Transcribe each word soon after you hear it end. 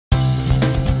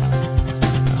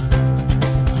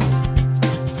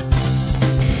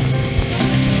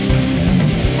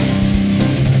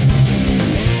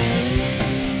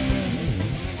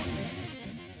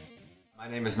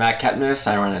Matt Kepnes.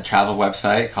 I run a travel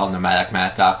website called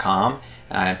NomadicMatt.com,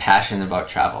 and I'm passionate about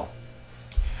travel.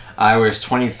 I was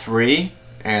 23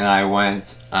 and I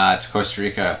went to Costa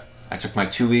Rica. I took my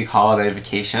 2-week holiday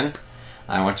vacation.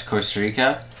 I went to Costa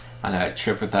Rica on a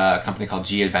trip with a company called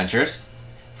G Adventures.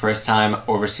 First time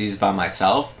overseas by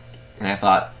myself, and I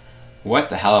thought,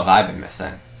 what the hell have I been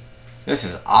missing? This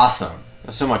is awesome.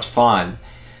 It's so much fun.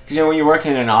 Because when you're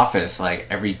working in an office, like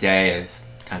every day is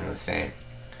kind of the same.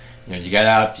 You get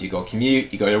up, you go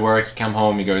commute, you go to work, you come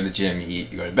home, you go to the gym, you eat,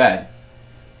 you go to bed.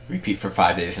 Repeat for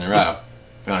 5 days in a row.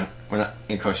 But when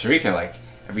in Costa Rica, like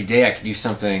every day I could do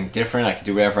something different, I could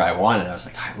do whatever I wanted. I was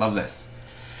like, I love this.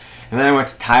 And then I went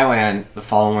to Thailand the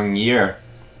following year,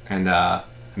 and I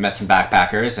met some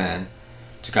backpackers and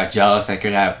just got jealous I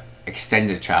could have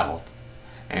extended travel.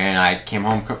 And I came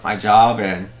home, quit my job,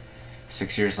 and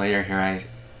 6 years later here I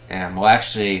am. Well,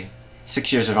 actually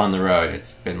 6 years of on the road.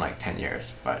 It's been like 10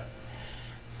 years, but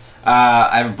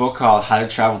I have a book called How to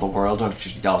Travel the World on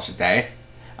 $50 a Day.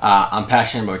 I'm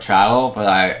passionate about travel, but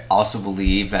I also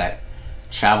believe that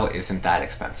travel isn't that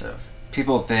expensive.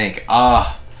 People think,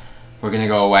 oh, we're gonna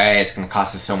go away, it's gonna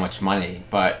cost us so much money.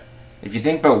 But if you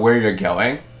think about where you're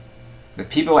going, the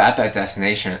people at that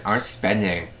destination aren't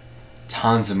spending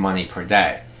tons of money per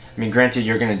day. I mean, granted,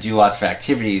 you're gonna do lots of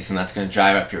activities and that's gonna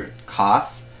drive up your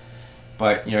costs.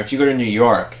 But if you go to New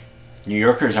York, New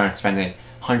Yorkers aren't spending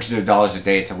hundreds of dollars a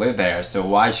day to live there, so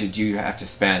why should you have to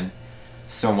spend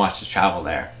so much to travel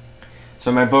there?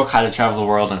 So my book, How to Travel the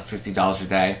World on $50 a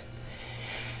Day,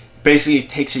 basically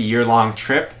takes a year-long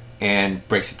trip and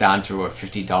breaks it down to a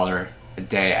 $50 a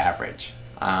day average.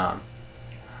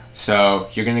 So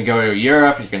you're going to go to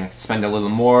Europe, you're going to spend a little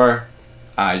more.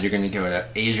 You're going to go to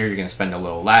Asia, you're going to spend a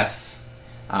little less.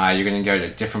 You're going to go to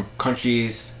different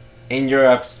countries in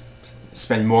Europe,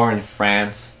 spend more in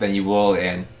France than you will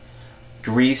in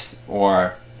Greece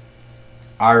or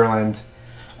Ireland.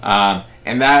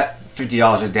 And that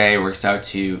 $50 a day works out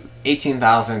to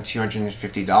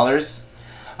 $18,250.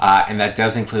 And that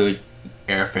does include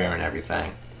airfare and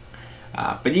everything.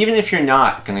 But even if you're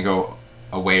not going to go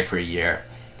away for a year,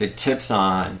 the tips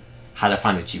on how to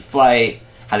find a cheap flight,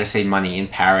 how to save money in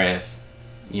Paris,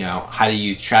 how to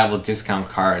use travel discount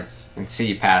cards and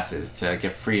city passes to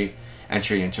get free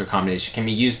entry into accommodation can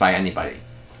be used by anybody.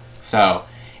 So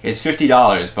it's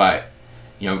 $50, but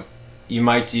you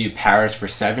might do Paris for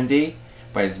 $70,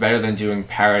 but it's better than doing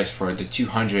Paris for the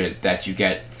 $200 that you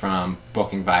get from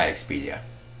booking via Expedia.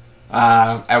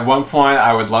 At one point,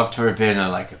 I would love to have been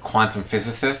a quantum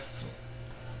physicist.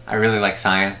 I really like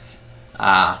science,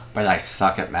 but I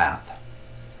suck at math.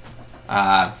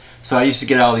 So I used to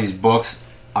get all these books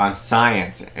on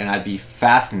science, and I'd be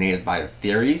fascinated by the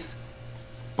theories,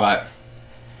 but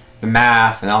the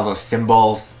math and all those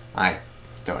symbols, I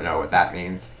don't know what that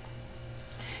means.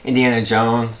 Indiana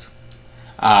Jones.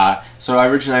 So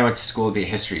originally I went to school to be a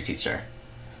history teacher.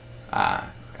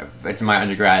 It's my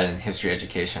undergrad in history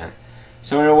education.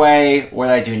 So in a way, what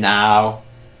I do now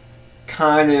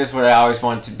kind of is what I always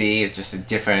wanted to be. It's just a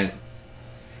different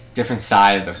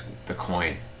side of the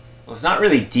coin. Well, it's not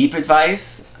really deep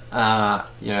advice. It's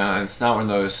not one of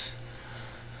those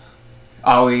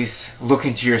always look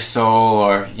into your soul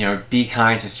or be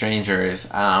kind to strangers.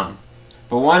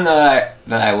 But one that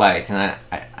I like, and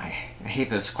I hate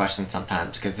this question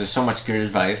sometimes because there's so much good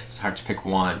advice, it's hard to pick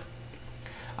one.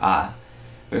 It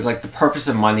was like, the purpose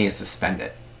of money is to spend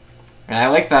it. And I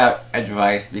like that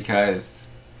advice because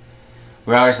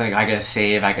we're always like, I gotta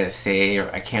save,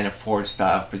 or I can't afford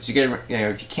stuff. But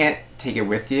if you can't take it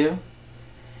with you,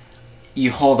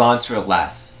 you hold on to it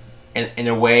less. In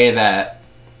a way that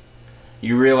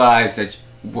you realize that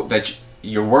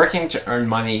you're working to earn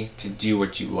money to do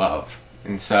what you love.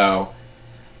 And so,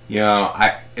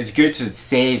 it's good to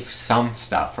save some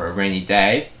stuff for a rainy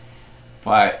day,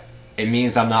 but it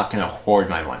means I'm not going to hoard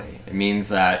my money. It means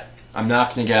that I'm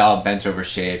not going to get all bent over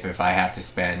shape if I have to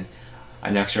spend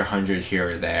an extra $100 here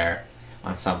or there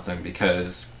on something,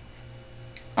 because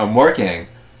I'm working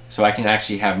so I can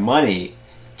actually have money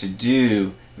to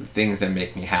do things that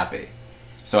make me happy.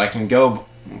 So I can go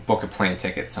book a plane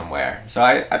ticket somewhere. So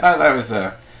I thought that was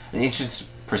an interesting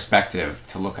perspective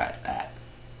to look at that.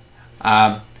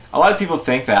 A lot of people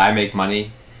think that I make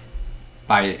money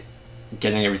by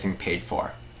getting everything paid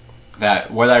for.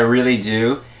 That what I really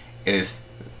do is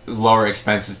lower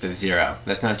expenses to zero.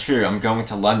 That's not true. I'm going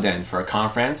to London for a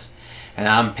conference and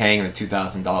I'm paying the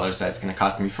 $2,000 that's going to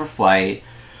cost me for flight,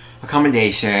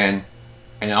 accommodation,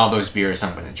 and all those beers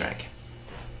I'm going to drink.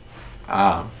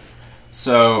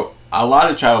 So a lot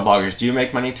of travel bloggers do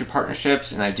make money through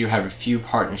partnerships, and I do have a few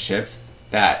partnerships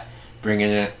that bring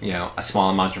in a small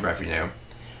amount of revenue.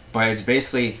 but it's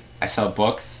basically, I sell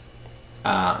books.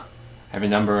 I have a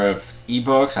number of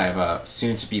ebooks. I have a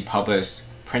soon-to-be published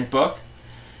print book.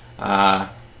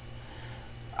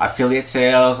 Affiliate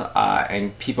sales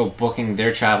and people booking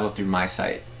their travel through my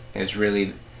site is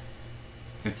really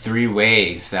the three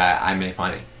ways that I make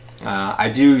money. I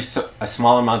do a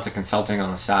small amount of consulting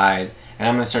on the side, and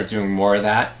I'm going to start doing more of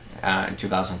that in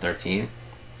 2013.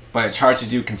 But it's hard to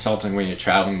do consulting when you're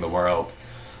traveling the world.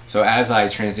 So as I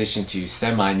transition to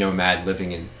semi-nomad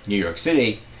living in New York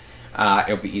City,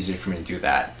 it'll be easier for me to do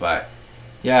that. But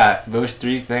yeah, those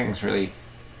three things really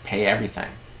pay everything.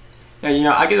 Now, you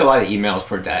know, I get a lot of emails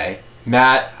per day.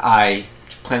 Matt, I'm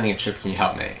planning a trip, can you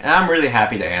help me? And I'm really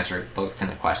happy to answer those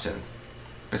kind of questions.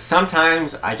 But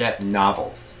sometimes I get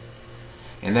novels.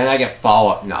 And then I get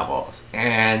follow-up novels.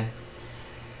 And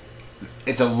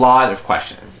it's a lot of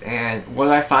questions. And what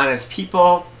I find is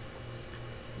people,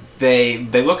 they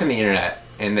look on the internet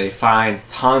and they find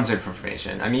tons of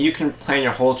information. I mean, you can plan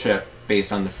your whole trip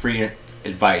based on the free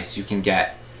advice you can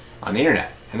get on the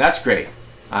internet. And that's great.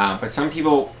 But some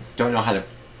people don't know how to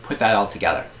put that all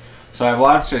together. So I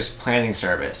launched this planning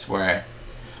service where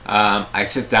I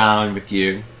sit down with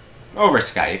you over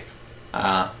Skype,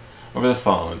 over the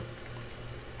phone,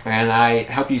 and I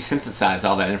help you synthesize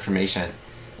all that information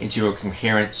into a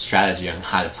coherent strategy on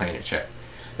how to plan your trip.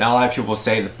 Now, a lot of people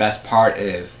say the best part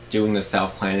is doing the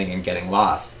self-planning and getting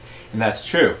lost, and that's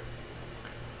true.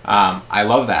 I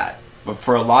love that, but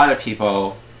for a lot of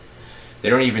people, they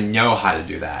don't even know how to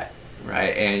do that,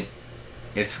 right? And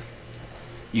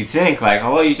you think like,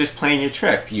 oh, well, you just plan your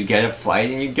trip, you get a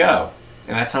flight and you go,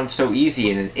 and that sounds so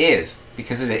easy, and it is,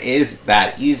 because it is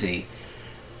that easy.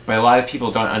 But a lot of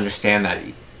people don't understand that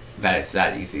it's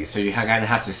that easy. So you kind of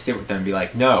have to sit with them and be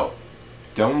like, no,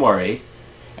 don't worry,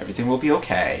 everything will be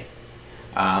okay.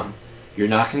 You're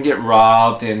not going to get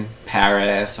robbed in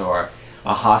Paris, or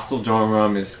a hostel dorm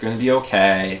room is going to be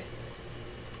okay.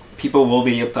 People will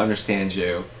be able to understand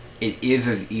you. It is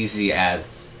as easy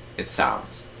as it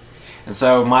sounds. And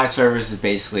so my service is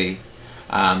basically,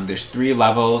 there's 3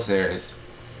 levels. There's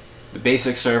the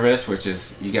basic service, which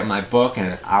is you get my book in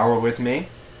an hour with me,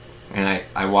 and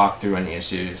I walk through any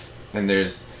issues. Then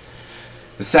there's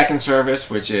the second service,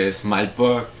 which is my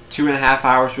book, 2.5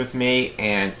 hours with me,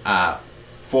 and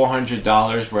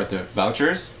 $400 worth of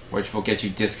vouchers, which will get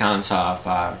you discounts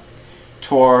off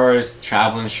tours,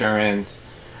 travel insurance,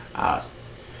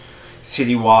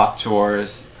 city walk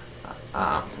tours.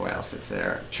 What else is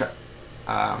there?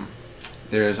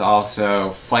 There's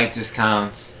also flight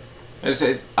discounts.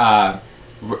 There's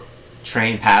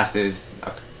train passes,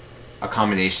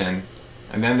 accommodation,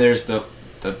 and then there's the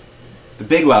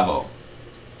big level,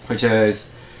 which is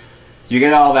you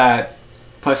get all that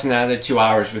plus another 2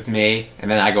 hours with me, and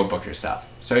then I go book your stuff.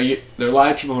 So there are a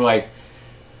lot of people who are like,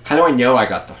 how do I know I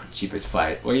got the cheapest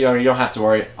flight? Well, you don't have to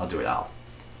worry, I'll do it all.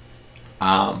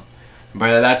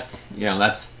 But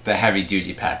that's the heavy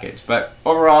duty package. But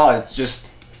overall, it's just,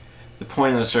 the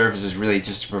point of the service is really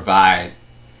just to provide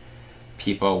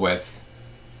people with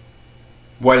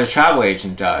what a travel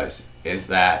agent does, is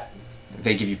that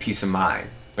they give you peace of mind.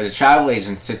 But a travel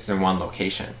agent sits in one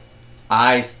location.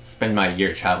 I spend my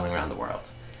year traveling around the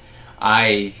world.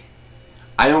 I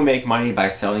don't make money by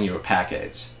selling you a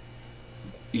package.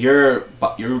 You're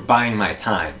buying my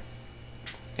time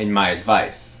and my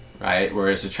advice, right?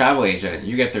 Whereas a travel agent,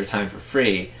 you get their time for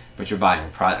free, but you're buying a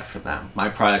product from them. My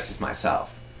product is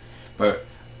myself. But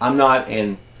I'm not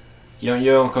in, you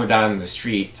don't go down the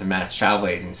street to Matt's travel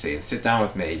agency and sit down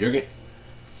with me. You're gonna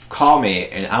call me,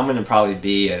 and I'm gonna probably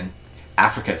be in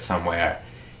Africa somewhere,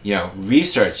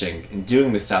 researching and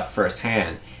doing this stuff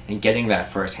firsthand and getting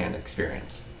that firsthand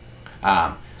experience.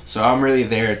 So I'm really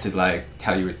there to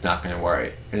tell you it's not going to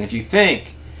worry. And if you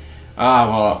think, oh,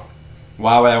 well,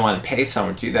 why would I want to pay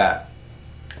someone to do that?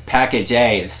 Package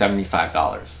A is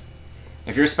 $75.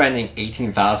 If you're spending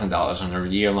 $18,000 on a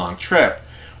year-long trip,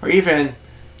 or even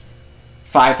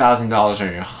 $5,000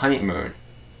 on your honeymoon,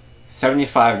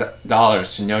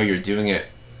 $75 to know you're doing it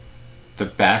the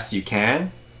best you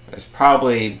can is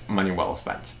probably money well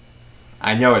spent.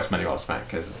 I know it's money well spent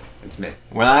because it's me.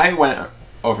 When I went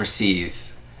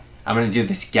overseas, I'm going to do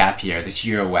this gap year, this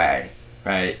year away,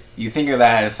 right? You think of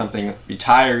that as something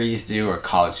retirees do or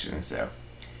college students do.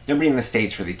 Nobody in the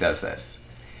States really does this.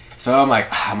 So I'm like,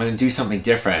 I'm going to do something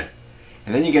different.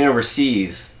 And then you get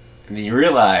overseas, and then you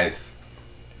realize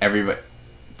everybody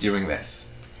doing this.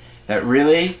 That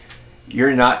really,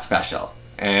 you're not special.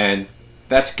 And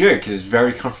that's good, because it's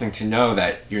very comforting to know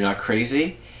that you're not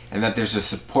crazy, and that there's a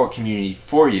support community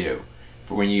for you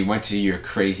for when you went to your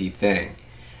crazy thing.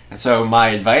 And so my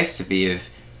advice to be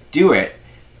is do it,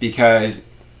 because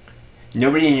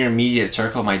Nobody in your immediate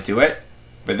circle might do it,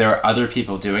 but there are other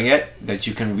people doing it that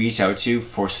you can reach out to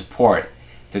for support,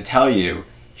 to tell you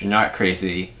you're not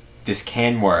crazy, this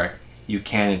can work, you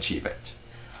can achieve it.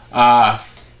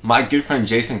 My good friend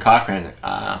Jason Cochran,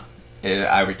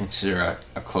 I would consider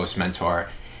a close mentor.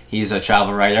 He's a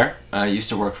travel writer. Used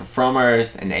to work for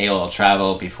Frommer's and AOL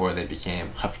Travel before they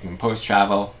became Huffington Post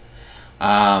Travel.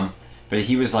 But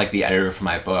he was like the editor for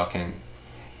my book, and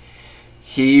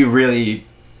he really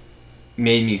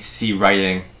made me see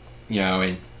writing,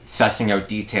 and sussing out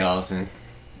details and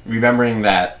remembering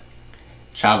that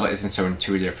travel isn't so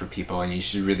intuitive for people and you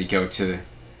should really go to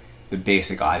the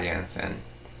basic audience. And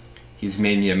he's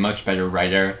made me a much better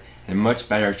writer and a much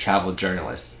better travel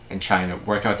journalist in trying to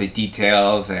work out the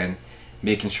details and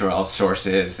making sure all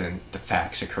sources and the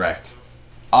facts are correct.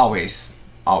 Always,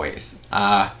 always.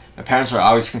 My parents were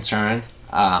always concerned.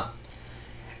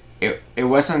 It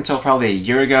wasn't until probably a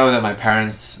year ago that my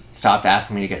parents stopped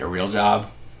asking me to get a real job.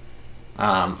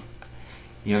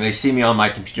 They see me on my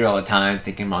computer all the time,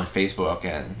 thinking I'm on Facebook,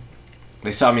 and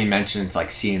they saw me mention like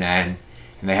CNN,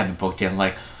 and they had the book in,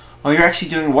 like, "Oh, you're actually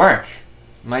doing work."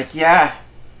 I'm like, "Yeah,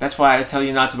 that's why I tell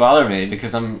you not to bother me,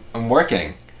 because I'm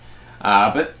working."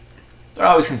 But they're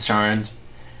always concerned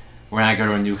when I go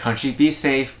to a new country. Be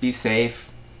safe, be safe.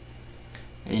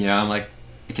 And, I'm like,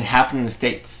 it can happen in the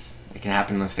States. It can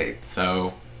happen in the States.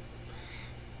 So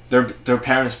they're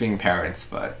parents being parents,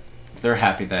 but they're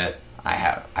happy that I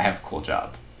have a cool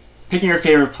job. Picking your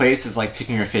favorite place is like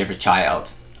picking your favorite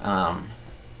child. I'm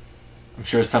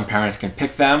sure some parents can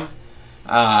pick them,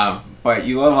 but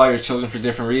you love all your children for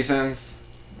different reasons,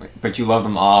 but you love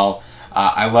them all.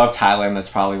 I love Thailand. That's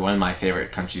probably one of my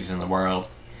favorite countries in the world.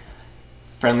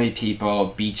 Friendly people,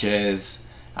 beaches,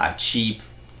 cheap,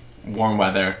 warm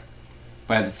weather.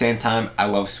 But at the same time, I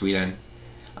love Sweden.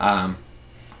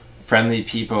 Friendly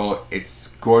people, it's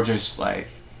gorgeous, like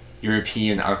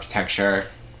European architecture,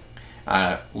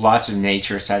 lots of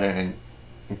nature set and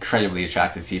incredibly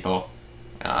attractive people.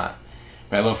 But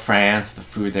I love France. The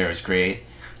food there is great.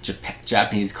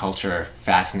 Japanese culture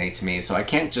fascinates me, so I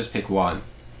can't just pick one.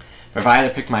 But if I had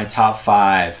to pick my top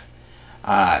 5,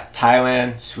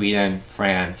 Thailand, Sweden,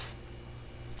 France,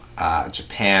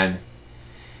 Japan,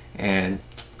 and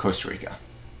Costa Rica.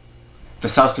 The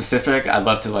South Pacific, I'd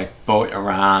love to like boat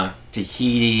around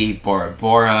Tahiti, Bora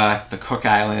Bora, the Cook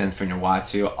Islands,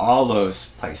 Vanuatu, all those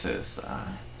places.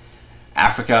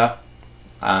 Africa,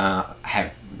 I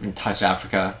haven't touched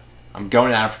Africa. I'm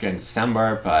going to Africa in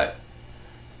December, but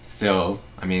still,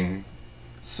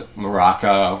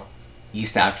 Morocco,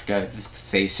 East Africa, the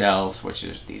Seychelles, which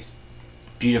is these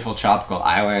beautiful tropical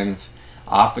islands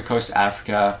off the coast of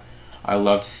Africa. I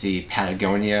love to see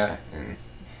Patagonia and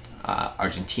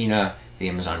Argentina, the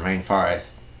Amazon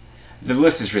rainforest. The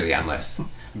list is really endless. A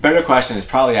better question is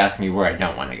probably asking me where I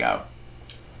don't want to go,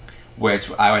 which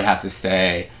I would have to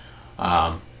say,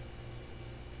 I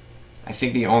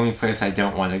think the only place I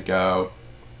don't want to go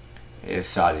is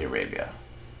Saudi Arabia,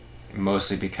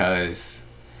 mostly because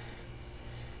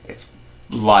it's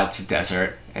lots of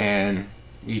desert and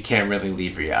you can't really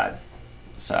leave Riyadh.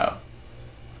 So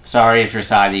sorry if you're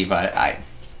Saudi, but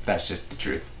that's just the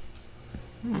truth.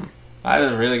 That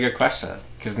is a really good question,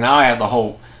 because now I have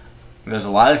there's a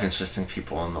lot of interesting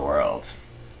people in the world.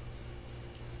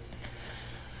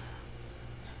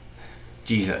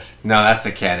 Jesus. No, that's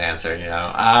a canned answer,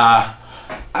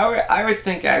 I would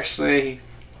think actually,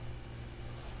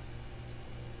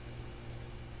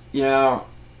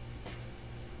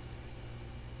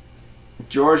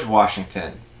 George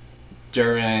Washington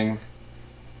during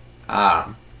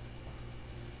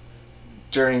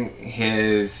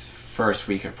his first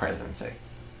week of presidency.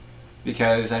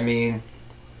 Because,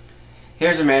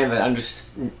 here's a man that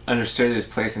understood his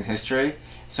place in history,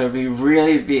 so it'd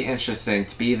really be interesting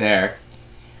to be there,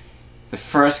 the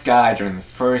first guy during the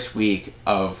first week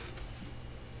of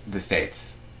the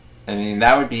States.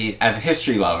 That would be, as a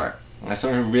history lover, as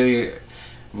someone who really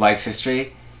likes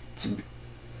history,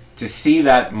 to see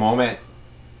that moment,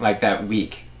 like that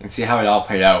week, and see how it all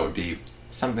played out would be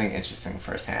something interesting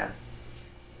firsthand.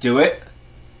 Do it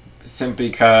simply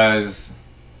because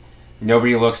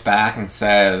nobody looks back and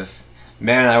says,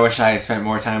 "Man, I wish I had spent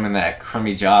more time in that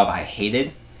crummy job I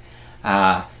hated."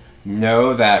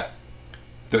 Know that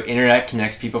the internet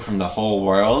connects people from the whole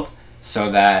world,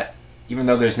 so that even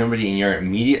though there's nobody in your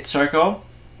immediate circle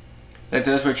that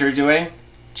does what you're doing,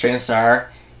 chances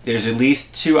are there's at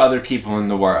least 2 other people in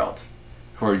the world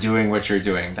who are doing what you're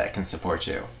doing that can support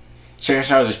you.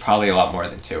 Chances are there's probably a lot more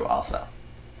than 2 also.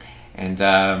 And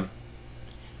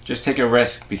just take a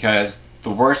risk, because the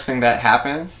worst thing that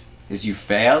happens is you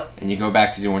fail and you go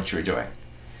back to doing what you were doing.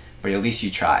 But at least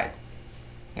you tried.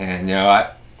 And you know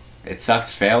what? It sucks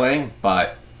failing,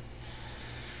 but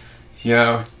you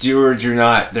know, do or do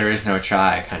not, there is no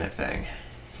try kind of thing,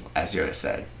 as Yoda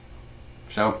said.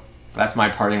 So that's my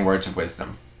parting words of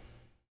wisdom.